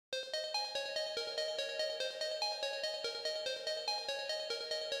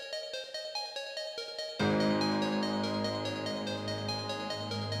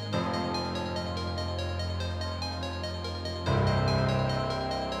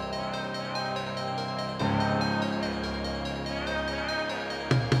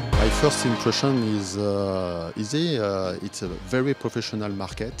first impression is easy. It's a very professional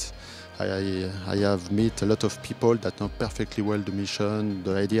market. I have met a lot of people that know perfectly well the mission,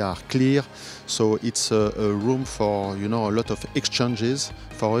 the ideas are clear, so it's a room for a lot of exchanges.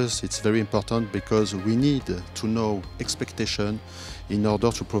 For us it's very important because we need to know expectation in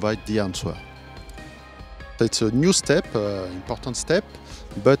order to provide the answer. It's a new step, important step,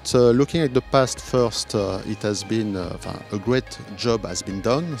 but looking at the past first, it has been a great job has been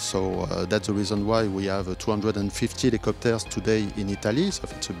done. So that's the reason why we have 250 helicopters today in Italy. So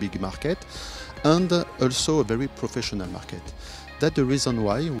it's a big market, and also a very professional market. That's the reason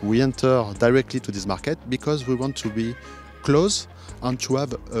why we enter directly to this market, because we want to be close and to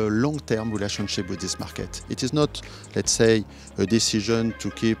have a long-term relationship with this market. It is not, let's say, a decision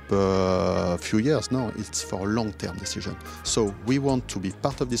to keep a few years. No, it's for a long-term decision. So we want to be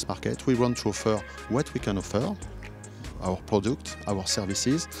part of this market. We want to offer what we can offer, our product, our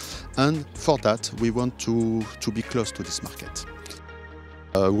services, and for that we want to be close to this market.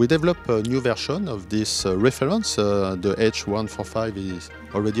 We developed a new version of this reference. The H145 is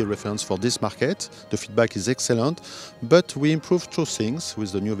already a reference for this market. The feedback is excellent, but we improved two things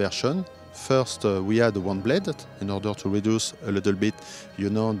with the new version. First, we had one blade in order to reduce a little bit,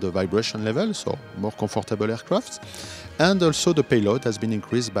 the vibration level, so more comfortable aircraft. And also the payload has been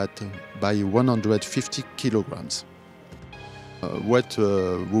increased by 150 kilograms. What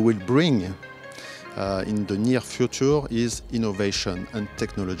we will bring in the near future is innovation and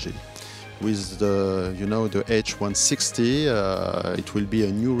technology. With the H160, it will be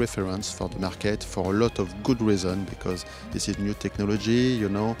a new reference for the market for a lot of good reasons, because this is new technology.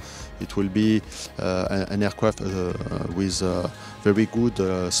 It will be an aircraft with very good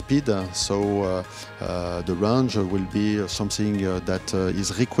speed, so the range will be something that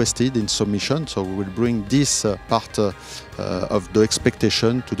is requested in submission. So we will bring this part of the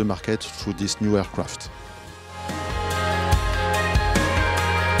expectation to the market through this new aircraft.